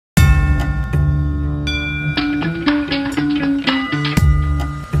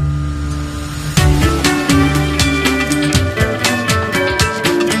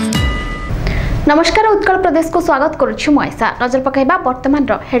नमस्कार उत्कल प्रदेश को स्वागत करुछु मयसा नजर पकाइबा वर्तमान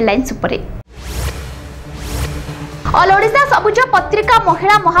रो हेडलाइंस उपरे। ऑल ओडिशा सबुज पत्रिका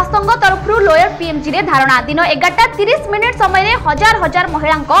महिला महासंघ तरफ लोयर पीएमजी रे धारणा दिन 11:30 समय रे हजार हजार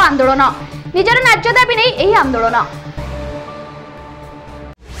महिलांको आंदोलन निजर न्याय दाबी नै एही आंदोलन।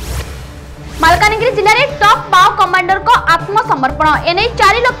 मालकानगिरी जिले में टॉप माओ कमांडर को आत्मसमर्पण एने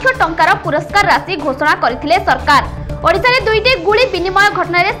 4 लाख टंकार पुरस्कार राशि घोषणा करथिले सरकार। ओडिशा रे दुईटी गुली विनिमय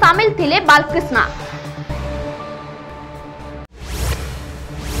घटना रे शामिल थिले बालकृष्णा।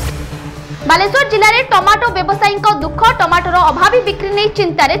 बालेश्वर जिले में टमाटो व्यवसायी दुख टमाटोर अभावी बिक्री नहीं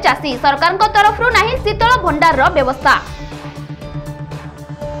चिंतार चाषी सरकार तरफ नहीं शीतल भंडार व्यवस्था।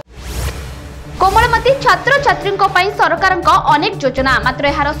 कोमलमती छात्र छात्री सरकार अनेक योजना मात्र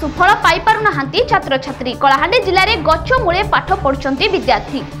यार सुफल पाई पारु नाहांती छात्र छात्री। कलाहांडी जिले में गछ मूले पाठ पढ़ुछंती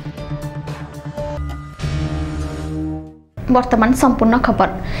विद्यार्थी। वर्तमान संपूर्ण खबर।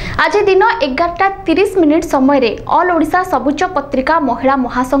 आज दिन 11:30 समय रे ऑल ओडिशा सबुज पत्रिका महिला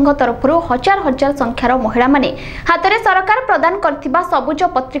महासंघ तरफ हजार हजार संख्यार महिला माने हाथ में सरकार प्रदान करथिबा सबुज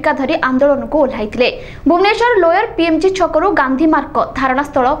पत्रिका धरी आंदोलन को ओह्लाइथिले। भुवनेश्वर लोयर पीएमजी छकरू गांधी मार्ग धारणा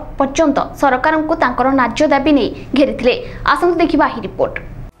स्थल पर्यंत सरकार को तांकर न्याय दाबी नै घेरिथिले। आसंतु देखिबा ही रिपोर्ट।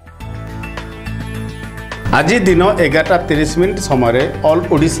 आज दिन 11:30 समय ऑल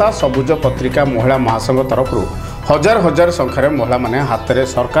ओडिशा सबुज पत्रिका महिला महासंघ तरफ हजार हजार संख्यार महिला माने हाथ में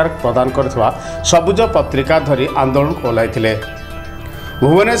सरकार प्रदान करथिबा सबुज पत्रिका धरी आंदोलन को ओह्लाइथिले।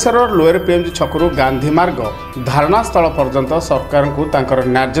 भुवनेश्वर लोयर पीएमजी छकरू गांधी मार्ग धारणा स्थल पर्यंत सरकार को तांकर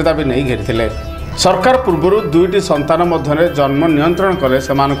न्याय दाबी नहीं घेरिथिले। सरकार पूर्व दुईटी संतान मध्य जन्म नियंत्रण कले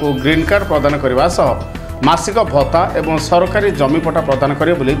सेमानकु ग्रीन कार्ड प्रदान करने सह मासिक भत्ता एवं सरकारी जमीपटा प्रदान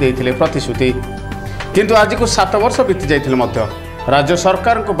करे बोली देइथिले प्रतिश्रुति। किंतु आज को 7 वर्ष बीती जाइथिले मध्य राज्य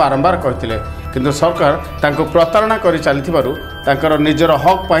सरकार को बारंबार कहथिले किंतु सरकार तांको प्रतारणा करि चलिथिबारु तांकर निजर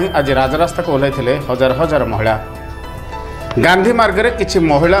हक पाई आज राजरास्ता को ओह्लाइथिले हजार हजार महिला। गांधी मार्ग रे किछि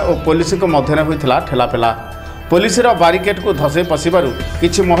महिला और पुलिस को मध्य होइथिला ठेलापेला। पुलिस रो बारिकेड को धसे पसिबारु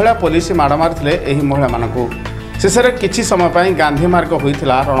किछि महिला पुलिस माड़ मारथिले एही महिला मानकु। शेषरे किछि समय पाई गांधी मार्ग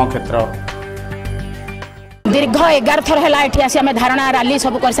होइथिला रणक्षेत्र। दीर्घ 11 थर है आसी आम धारणा रैली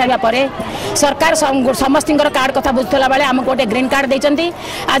सब कर सारा पर सरकार समस्त कार्ड कथा बुझला बेले आमको गोटे ग्रीन कार्ड देती।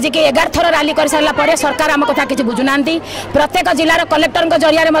 आज के 11 थर रैली कर सारा पर सरकार आम कथा किसी बुझुना। प्रत्येक जिलार कलेक्टर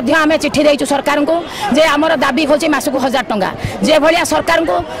जरिए आम चिठी देचु सरकार को जे आमर दाबी हूँ मासक 1000 टंका जे भाया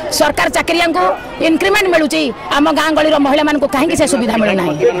सरकार चाकरिया को इनक्रिमेंट मिलूँ आम गाँ गलिर महिला मानक कहीं से सुविधा मिलना।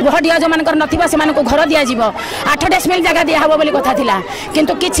 गृह दिया जो मान ना से घर दिज्व 8 डेसिमिल जगह दिहब बोली कथा था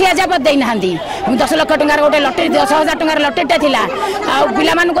किंतु किसी एजाबत देना 10 लाख टंकार गोटे लटरी 10,000 टंकार लटरीटा था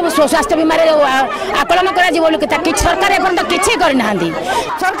पिला स्वास्थ्य बीमार आकलन कर सरकार एपर्यंत किसी करना।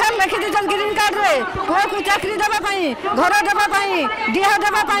 सरकार लिखि दी ग्रीन कार्ड रे पुआ को चाकरी देबा पई घर देबा पई दिहा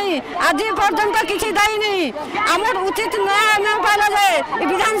देबा पई आज पर्यंत किसी दाई नहीं। हमर उचित न्याय न पाला जाए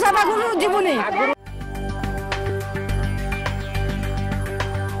विधानसभा को जीवनी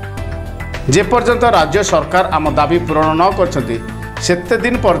जे पर्यंत राज्य सरकार आम दाबी पूरण न करछंती सेते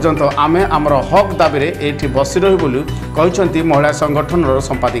दिन पर्यंत आमे आमर हक दाबी रे एठी बसी रही बोली कहते महिला संगठन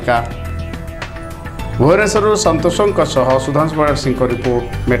संपादिका। भुवनेश्वर संतोषों सह Sudhanshu Singh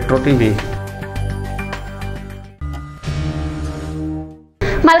report metro TV.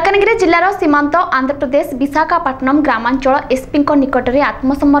 Malkangiri जिलार सीमांत आंध्र प्रदेश विशाखापट्टनम ग्रामांचल एसपी निकट में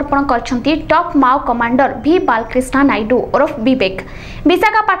आत्मसमर्पण करछंती टॉप माओ कमांडर भी बालकृष्णा नायडू उर्फ विवेक।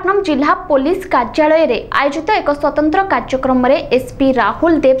 विशाखापट्टनम जिला पुलिस कार्यालय रे आयोजित एक स्वतंत्र कार्यक्रम में एसपी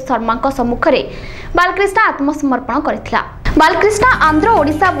राहुल देव शर्मा सम्मुख में बालकृष्णा आत्मसमर्पण करथिला। Balkrishna Andhra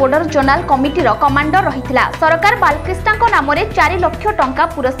Odisha border zonal committee commander रहिथिला। सरकार बालकृष्णा नाम 4 लाख टंका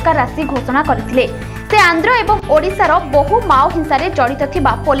पुरस्कार राशि घोषणा करथिले। से आंध्र एवं ओडिशार बहु माओ हिंसा जड़ित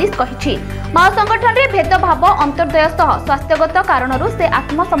थिबा पुलिस कहिछि। माओ संगठन रे भेदभाव अंतर्दय सह स्वास्थ्यगत कारणरू से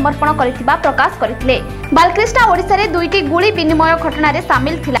आत्मसमर्पण करिथिबा प्रकाश करथिले। बालकृष्णा ओडिशा रे दुईटी गुली विनिमय घटना रे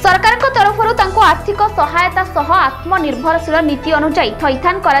शामिल थिला। सरकार को तरफरु तांको आर्थिक सहायता सह आत्मनिर्भरशील नीति अनुसार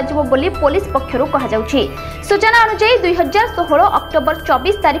थैथान कराजिवो बोली पुलिस पक्षरु कहा जाउछि। सूचना अनुसार 2016 अक्टोबर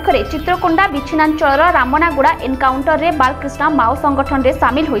 24 तारिख रे चित्रकोंडा बिछिनांचलर रामनागुड़ा एनकाउंटर रे बालकृष्णा माओ संगठन रे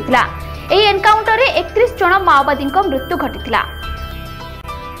शामिल होइतिला। एही एनकाउंटर रे 31 जन माओवादी मृत्यु घटिथिला।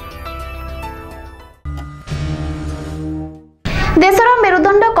 देशर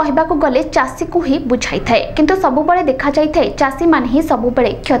मेरुदंड कहबाकू गले चाषी को ही बुझाई थाए किंतु सबुबले देखा जाई थाए चाषी मान ही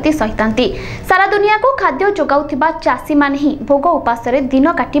सबुबले क्षति सहितांती। सारा दुनिया को खाद्य जोगाउथिबा चाषी मान ही भोग उपास रे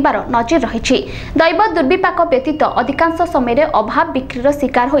दिन काटिबार नजर रहिछि। दैव दुर्विपाक व्यतीत अधिकांश समय रे अभाव बिक्रीर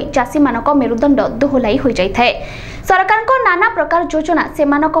शिकार होई चाषी मानक मेरुदंड दोहलाई होई जाई थाए। सरकार को नाना प्रकार योजना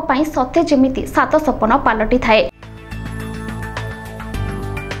सेमानक पई सते जेमिति सात सपन पालटी थाए।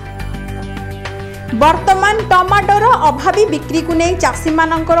 वर्तमान टमाटर अभावी बिक्री को नहीं चाषी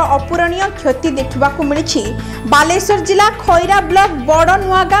मानकर अपूरणीय क्षति देखा मिली बालेश्वर जिला खैरा ब्लॉक बड़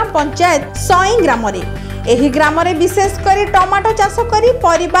नुआगाँ पंचायत सई ग्राम ग्राम विशेषकर टमाटो चाष कर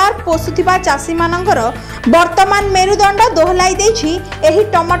परिवार पोषुवा चाषी मानकर वर्तमान मेरुदंड दोहलाई देछि एही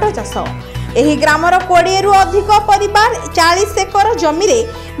टमाटो चाष। एही ग्रामर 20 रु अधिक परिवार 40 एकर जमी रे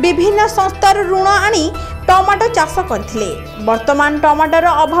विभिन्न संस्थार ऋण आनी टमाटो चाष करथिले। वर्तमान टमाटर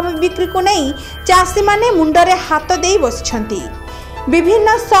अभाव बिक्री को नहीं चाषी माने मुंडरे हाथ देई बसिछंती।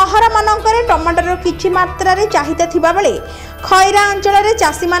 विभिन्न सहर मानकरे टमाटर किछि मात्रा रे चाहिदा थिबा बेले खैरा अंचल रे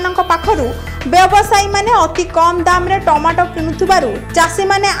चाषी मानक पाखरु व्यवसायी माने अति कम दाम रे टमाटो किनुथुबारु चाषी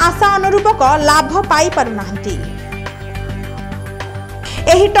माने आशा अनुरूपक लाभ पाई पारु नाहंती।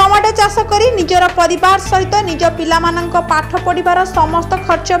 एही टमाटो चाष करी निजर परिवार सहित निज पिलामानंक पाठ पढ़िबार समस्त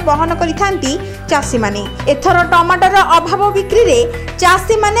खर्च बहन करिथांती चाषी माने। एथर टमाटर अभाव बिक्री रे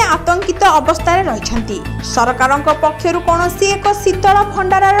चाषी माने आतंकित अवस्था रे रहिछंती। सरकारक पक्षरु कोनोसी एक शीतल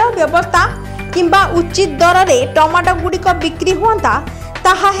भंडारर व्यवस्था किंबा उचित दर रे टमाटो गुडिक बिक्री हुंता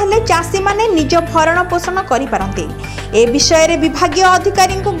ताहा हेले चाषी माने निज भरण पोषण करि पारंते। ए विषय रे विभागीय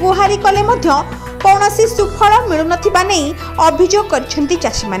अधिकारी को गुहारी कले मध्य कौनसी सुफल मिलु नथिबा नै अभियोग करछंती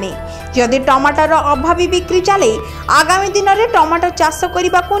चाषी माने। यदि टमाटर अभावी बिक्री चले आगामी दिन में टमाटर चाष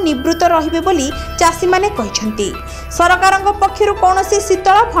करने को निवृत्त रहिबे बोली चाषी माने कहिछंती। सरकारक पक्षरु कौनसी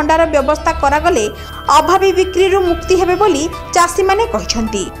शीतल भंडार व्यवस्था करागले अभावी बिक्री रु मुक्ति हेबे बोली चाषी माने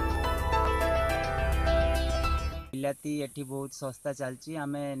कहिछंती। बिलाती एठी बहुत सस्ता चलची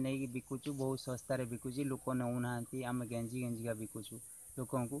आमे नै बिकुचु बहुत सस्ता रे बिकुची लोक नौ नांती आमे गेंजी का बिकुचु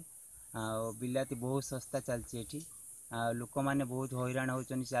लोकन को बिलाती बहुत सस्ता चलची एठी लोक माने बहुत हैरान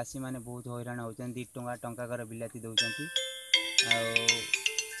होचन चाषी माने बहुत हैरान होचन 2 टंका टंका कर बिलाती दउचंती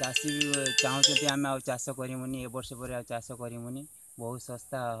चाषी चाहउचंती आमे आ चाष करिमुनी ए वर्ष पर आ चाष करिमुनी बहुत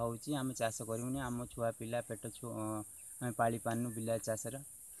सस्ता होउची आमे चाष करिमुनी आम छुआ पिला पेट आमे पाली पानु बिला चाषर।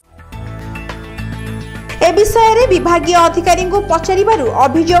 ए विषय रे विभागीय अधिकारी को पचारिबारु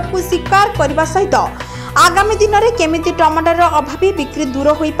अभियोग को स्वीकार करबा सहित आगामी दिन में केमिति टमाटर अभावी बिक्री दूर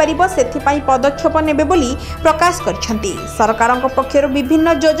होई परिबो सेथिपाई पदक्षेप नेबे बोली प्रकाश करछंती। सरकारक पक्षरु विभिन्न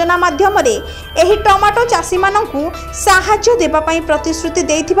योजना माध्यम रे एही टमाटो चाषी मानकु सहायता देबा पई प्रतिश्रुति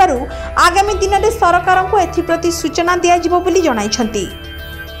देइथिबारु आगामी दिन में सरकारक एथि प्रति सूचना दिया जिवो बोली जणाइछंती।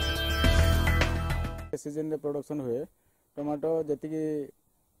 सीजन रे प्रोडक्शन हुए टमाटो जति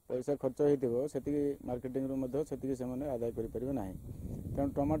पैसा खर्च होइथिबो सेति मार्केटिंग रो मध्ये सेति से माने आदाय करि परिबे नाही। तेन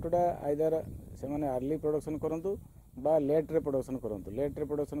टमाटोटा आइदर से माने अर्ली प्रोडक्शन करंतु बा लेट रे प्रोडक्शन करंतु। लेट रे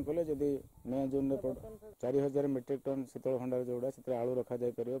प्रोडक्शन कले जदि मे जून रे 4000 मेट्रिक टन शीतल भंडार जोड़ा से आलू रखा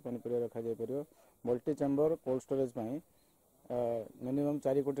जाय परियो पनीपरिया रखा जाय परियो। मल्टी चेंबर कोल्ड स्टोरेज पई मिनिमम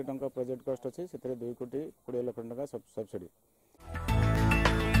 4 कोटी टंका प्रोजेक्ट कॉस्ट अछि सेतरे 2 कोटी 20 लाख टंका सब्सिडी।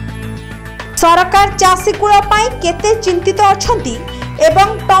 सरकार चाषी कूल पाई केते चिंतित अछंती एवं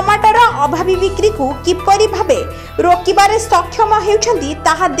टमाटर अभावी बिक्री को किपरि भाबे रोकिबारे सक्षम हेउछंती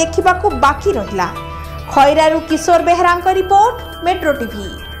ताहा देखिबाकू बाकी रहिला। खैरारु किशोर बेहरांक रिपोर्ट मेट्रो टीवी।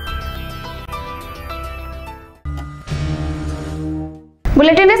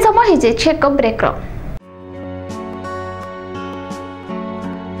 बुलेटिन समय हिजे चेक ब्रेक रो।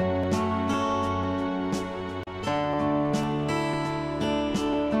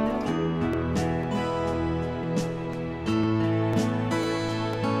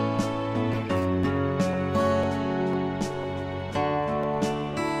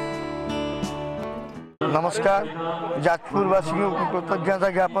 नमस्कार जाजपुरवासी को कृतज्ञता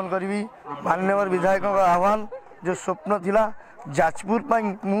ज्ञापन करी माननीय विधायक आह्वान जो स्वप्न थिला जाजपुर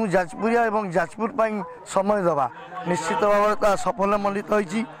मु जाजपुरिया एवं जाजपुर समय दबा निश्चित भाव सफल मंडित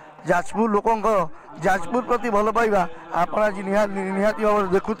होती। जाजपुर लोकों जाजपुर प्रति भल पाइबा आप आज निहाती भाव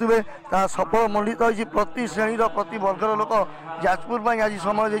देखुवे सफल मंडित होती। प्रति श्रेणी प्रति वर्गर लोक जाजपुर आज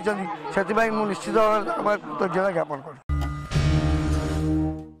समय देते से निश्चित भाव कृतज्ञता ज्ञापन कर।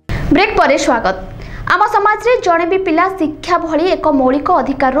 ब्रेक पर स्वागत। आम समाज रे जड़े भी पिला शिक्षा भली एक मौलिक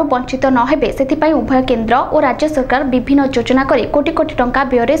अधिकार वंचित न हेबे सेथिपाई उभय केंद्र और राज्य सरकार विभिन्न योजना करी कोटी कोटी टंका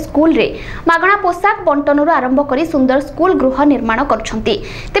व्यय स्कूल रे मागणा पोशाक बंटन आरंभ करी सुंदर स्कूल गृह निर्माण करछंती।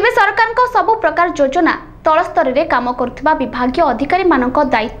 तेबे सरकार को सब प्रकार योजना तल स्तर रे काम करुवा विभागीय अधिकारी मानक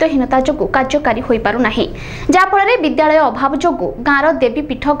दायित्वहीनता जोगु कार्यकारी होई पारु नाही, जा फल विद्यालय अभाव जोगु गाँर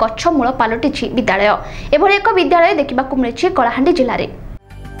देवीपीठ गछ मूल पालटिछि विद्यालय। एभली एक विद्यालय देखिबाकू मिलिछि कलाहांडी जिल्ला रे।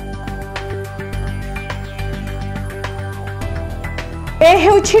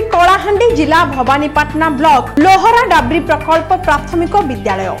 कलाहांडी जिला भवानीपाटना ब्लॉक लोहरा डाब्री प्रकल्प प्राथमिक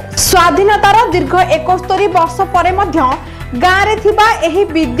विद्यालय स्वाधीनतार दीर्घ 71 वर्ष पर गाँव रे थिबा एही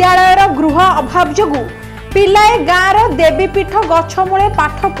विद्यालयर गृह अभाव जोगु पिलाए गाँर देवीपीठ गछ मूले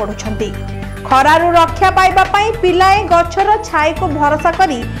पाठ पढ़ुछंती। खरारु रक्षा पाइबा पई पिलाए गछर छाई को भरोसा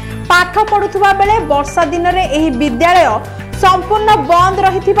करी पाठ पढुथुबा बेले वर्षा दिन रे एही विद्यालय संपूर्ण बंद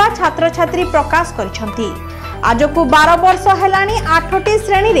रहिथिबा छात्र छात्री प्रकाश करिसंती। आज को 12 वर्ष हेलानी 8टी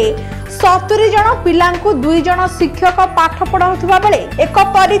श्रेणी रे 70 जन पिलांकु 2 जन शिक्षक पाठ पढ़ाउथुबा बेले एक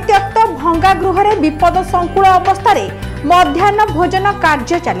परित्यक्त भंगा गृह रे विपद संकुल अवस्था रे मध्याह्न भोजन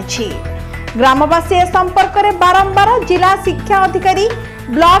कार्य चलिछि। ग्रामवासी ए संपर्क रे बारंबार जिला शिक्षा अधिकारी,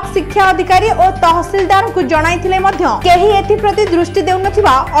 ब्लॉक शिक्षा अधिकारी और तहसीलदार को जणाइथिले मध्य केही एथि प्रति दृष्टि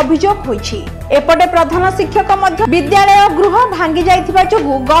देउनथिबा अभियोग होइछि। एपटे प्रधान शिक्षक मध्य विद्यालय गृह भांगी जाइथिबा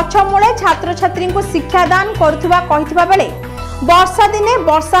जोगु गछ मूले छात्र छात्री को शिक्षादान करुथिबा कहिथिबा बेले वर्षा दिने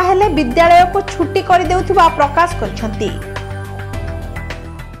वर्षा हेले विद्यालय को छुट्टी कर देउथिबा प्रकाश करछंती।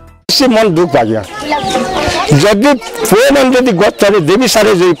 से मन दुख आ गया जदि पुए मन जदि गतरे देवी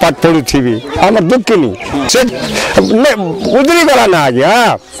सारे जो पाठ पढ़ु थीबी हम दुख के नहीं से उदरी गला ना आ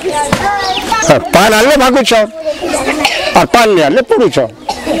गया पान आले भागु छ और पान ले आले पढ़ु छ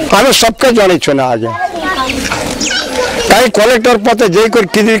हम सबके जाने छ ना आ गया काई कलेक्टर पते जई कर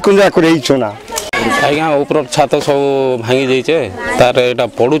किदी कुंजा करई छ ना आज्ञा ऊपर छात सब भांगी जाइए तार एटा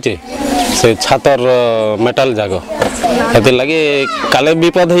पड़ुचे से छातर मेटाल जाग हेते लगे काले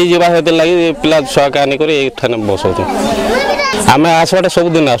विपद हो जावा हेते लगे पिला छुआ का आनी करे एठाने बसौ आम आसवाटे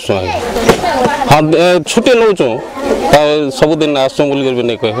सब दिन आसु हाँ छुट्टी नौचु सब दिन आसु बोल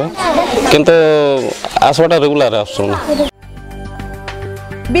नहीं कह किंतु आसवाटा रेगुलर आसु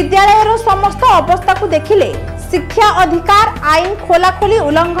विद्यालय समस्त अवस्था को देखिले शिक्षा अधिकार आईन खोलाखोली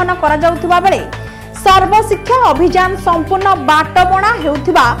उल्लंघन करा जाउथबा बेले सर्वशिक्षा अभियान संपूर्ण बाटबणा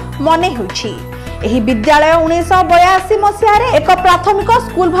हेउथिबा मने होछि। एही विद्यालय 1982 मसिया रे एक प्राथमिक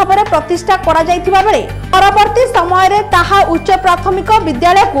स्कूल भाबरे प्रतिष्ठा करा जाइथिबा बेले परवर्ती समय रे ताहा उच्च प्राथमिक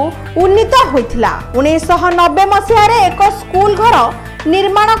विद्यालय को उन्नीत होइथिला। 1990 मसिया रे एक स्कूल घर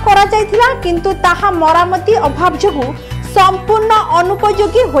निर्माण करा जाइथिला किंतु ताहा मरामती अभाव जोगु संपूर्ण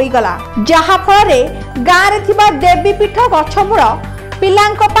अनुपयोगी होइगला जहा फल रे गाँ रे थिबा देवीपीठ गछमूल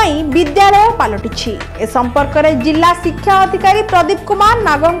पिलांक पई विद्यालय पालटिछि। ए संपर्क रे जिला शिक्षा अधिकारी प्रदीप कुमार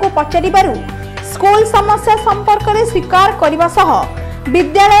नागं को पचारिबारु स्कूल समस्या संपर्क रे स्वीकार करबा सह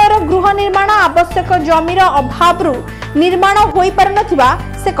विद्यालयर गृह निर्माण आवश्यक जमीर अभावरु निर्माण होई परनथिबा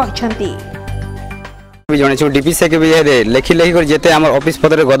से कहिसंती। जने डीपी से के भी लेखी लेखी कर जेते हमर ऑफिस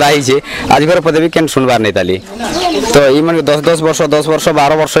पत्र गदा ही छे आज घर पदे भी केन सुनबार नहीं ताली तो ई मन 10 वर्ष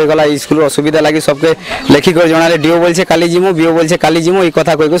 12 वर्ष हो गला स्कूल असुविधा लागी सबके लेखी कर जणाले डीओ बोल छे काली जिमो बीओ बोल छे काली जिमो ई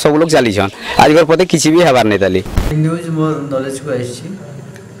कथा कहि सब लोग चाली छन आज घर पदे किछि भी हेबार नहीं ताली न्यूज मोर नॉलेज को आइछि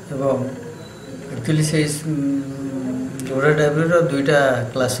एवं एक्चुअली से जोड़ा टाइप रो दुईटा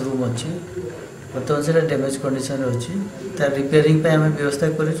क्लासरूम अछि बर्तमान से डैमेज कंडीशन अच्छी तार रिपेयरिंग पे आम व्यवस्था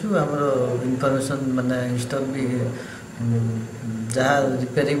करूँ आमर इनफॉरमेशन माने स्टॉक भी जहाँ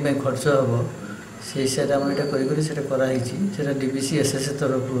रिपेयरिंग में खर्च हम से हिसाब से डीबीसी एसएसए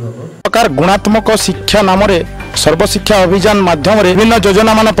तरफ हम सरकार गुणात्मक शिक्षा नाम सर्वशिक्षा अभियान माध्यम विभिन्न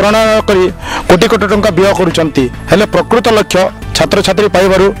योजना मान प्रणयन कर कोटी कोटी टंका व्यय करुँच प्रकृत लक्ष्य छात्र छात्री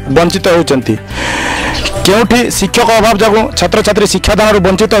पाइबार वंचित होती केउठी शिक्षक अभाव जगू छात्र छात्री शिक्षादान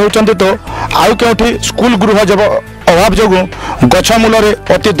वंचित होती तो आउ केउठी स्कूल गृह अभाव जगू गछमूल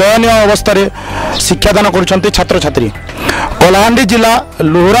अति दयनीय अवस्था शिक्षादान करुछंती छात्र छात्री। कलाहांडी जिला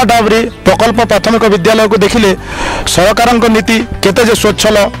लोहरा डाबरी प्रकल्प प्राथमिक विद्यालय को देखिले सरकार नीति केते जे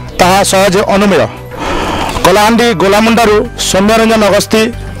स्वच्छल ताहा सहज अनुमेय। Kalahandi गोलामुंडारू Soumyaranjan Agasti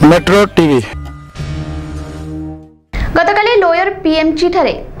metro TV. गतकाली lower PMG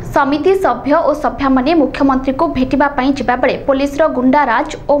ठारे समिति सभ्य और सभ्या माने मुख्यमंत्री को भेटिबा पई जिबा बेले पुलिस रो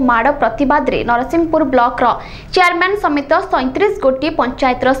गुंडाराज और माड़ प्रतिवाद रे नरसिंहपुर ब्लॉक रो चेयरमैन समेत 37 गोटी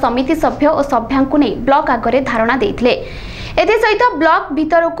पंचायत रो समिति सभ्य और सभ्यांकु नै ब्लॉक आगरे धारणा देथिले। एते सहित ब्लॉक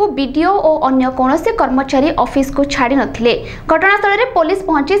भीतर को बीडीओ और अन्य कोनोसी कर्मचारी ऑफिस को छाड़ी नथिले। घटनास्थल रे पुलिस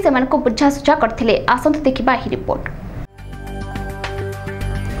पहुंची सेमान को बुझासुझा करथिले। आसंत देखिबा ही रिपोर्ट।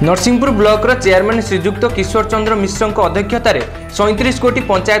 नरसिंहपुर ब्लॉक चेयरमैन श्रीजुक्त किशोर चंद्र मिश्र अध्यक्षतार 37 कोटी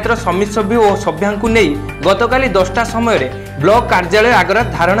पंचायत समिति सभ्य और सभ्यांकु नहीं गतकाली 10टा समय ब्लॉक कार्यालय आगरा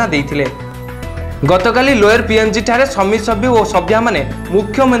धारणा देइथिले। गतकाली लोयर पीएमजी ठारे समिति सभ्य और सभ्या माने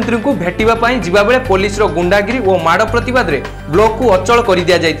मुख्यमंत्री को भेटिबा पई जिबा बेले पुलिस रो गुंडागिरी और माड़ प्रतिवाद रे ब्लॉक को अचल कर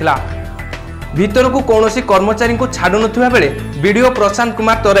दिया जाइथिला। भीतर को कौनसी कर्मचारी को छाडु नथिबा बेले वीडियो प्रशांत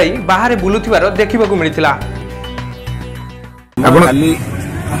कुमार तराई बाहर बुलुथिबार देखिबाकू मिलिथिला।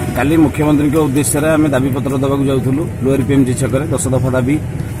 काली मुख्यमंत्री के उद्देश्य रे आमे दाबी पत्र दबाकू जाउथुलु लोयर पीएमजी छकरे 10 दफा दाबी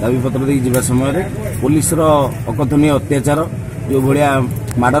पत्र दे जिबा समय रे पुलिस रो अकथनीय अत्याचार जो भलिया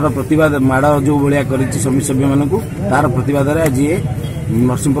माडर प्रतिवाद माड जो भलिया करिछि समिति सभ्य मानकू तार प्रतिवाद रे आज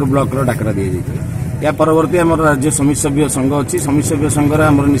नरसिंहपुर ब्लॉक रो डाकरा दिया जाइथिला। या परवर्ती आम राज्य समिति सभ्य संघ अच्छी समिति सभ्य संघ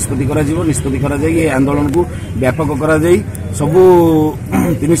निष्पत्ति आंदोलन को व्यापक कर सबू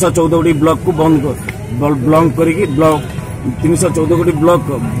 314 ब्लॉक को बंद करके 314 ब्लॉक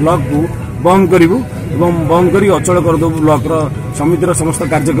को बंद करूँ बंद कर अचल करदेव ब्लॉक समितिर समस्त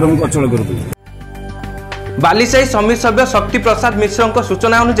कार्यक्रम को अचल करदेव। बालीसाही समिति सभ्य शक्ति प्रसाद मिश्र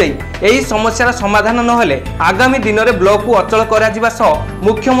सूचना अनुसार यही समस्यार समाधान नहेले आगामी दिन में ब्लॉक को अचल करा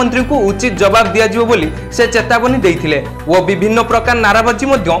मुख्यमंत्री को उचित जवाब दिया बोली से चेतावनी देते और विभिन्न प्रकार नाराबाजी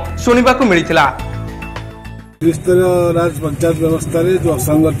शुणा मिलता। त्रिस्तरीय राज पंचायत व्यवस्था रे जो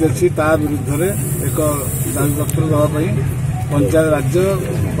असंगति अच्छी विरुद्ध में एक दाबीपत्र देवाई पंचायत राज्य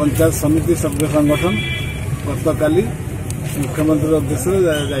पंचायत समिति सभ्य संगठन गत काली मुख्यमंत्री उद्देश्य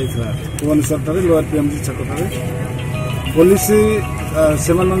भुवनेश्वर लोअर पीएमजी छक पुलिस से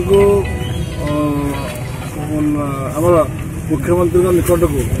मुख्यमंत्री निकट को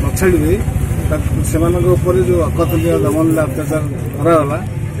न छाड़ी से जो अकथनीय दमन अत्याचार कराला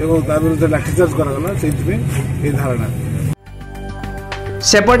एवं विरुद्ध लाठीचार्ज कराला से धारणा।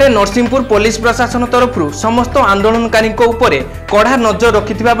 सेपटे नरसिंहपुर पुलिस प्रशासन तरफ समस्त आंदोलनकारी कड़ा नजर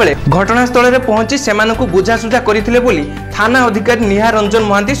रखिथिबा बेले घटनास्थल में पहुंची सेमानकु बुझासुझा करथिले बोली थाना अधिकारी निहार रंजन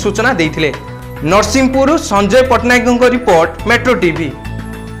महांती सूचना देथिले। Narsinghpur Sanjay Patnaik report metro TV.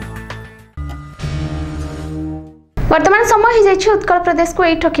 वर्तमान समय हो जाइए उत्कल प्रदेश को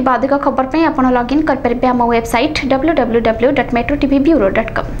एठ रखा अधिक खबर पर आप लॉगिन कर पारे आम वेबसाइट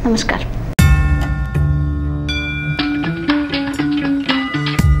www.metrotv.com। नमस्कार।